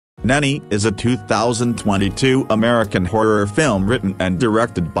Nanny is a 2022 American horror film written and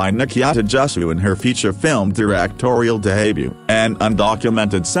directed by Nakiata Jesu in her feature film directorial debut. An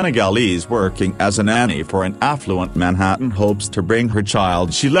undocumented Senegalese working as a nanny for an affluent Manhattan hopes to bring her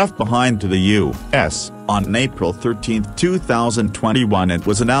child she left behind to the U.S. On April 13, 2021 it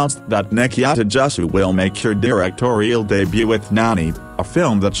was announced that Nakiata Jesu will make her directorial debut with Nanny, a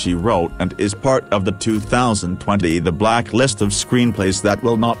film that she wrote and is part of the 2020 The Black List of Screenplays that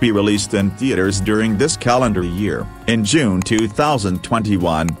will not be released in theaters during this calendar year. In June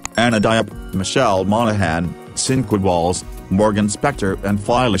 2021, Anna Diop, Michelle Monaghan, Cinque Walls, Morgan Spector and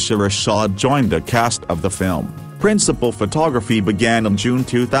Phylicia Rashad joined the cast of the film. Principal photography began in June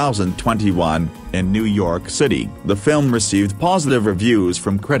 2021, in New York City. The film received positive reviews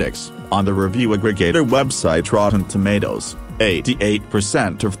from critics. On the review aggregator website Rotten Tomatoes,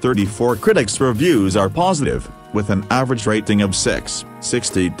 88% of 34 critics' reviews are positive, with an average rating of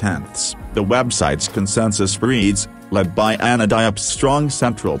 6.60. The website's consensus reads, led by Anna Diop's strong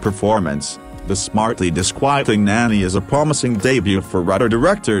central performance, the smartly disquieting Nanny is a promising debut for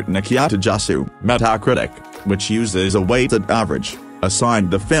writer-director Nakiata Jesu. Metacritic, which uses a weighted average,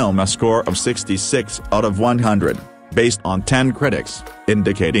 assigned the film a score of 66 out of 100, based on 10 critics,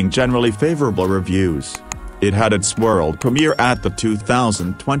 indicating generally favorable reviews. It had its world premiere at the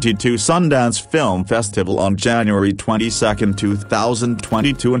 2022 Sundance Film Festival on January 22,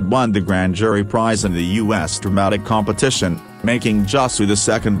 2022 and won the Grand Jury Prize in the U.S. Dramatic Competition, making Jesu the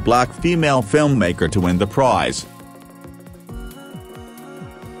second black female filmmaker to win the prize.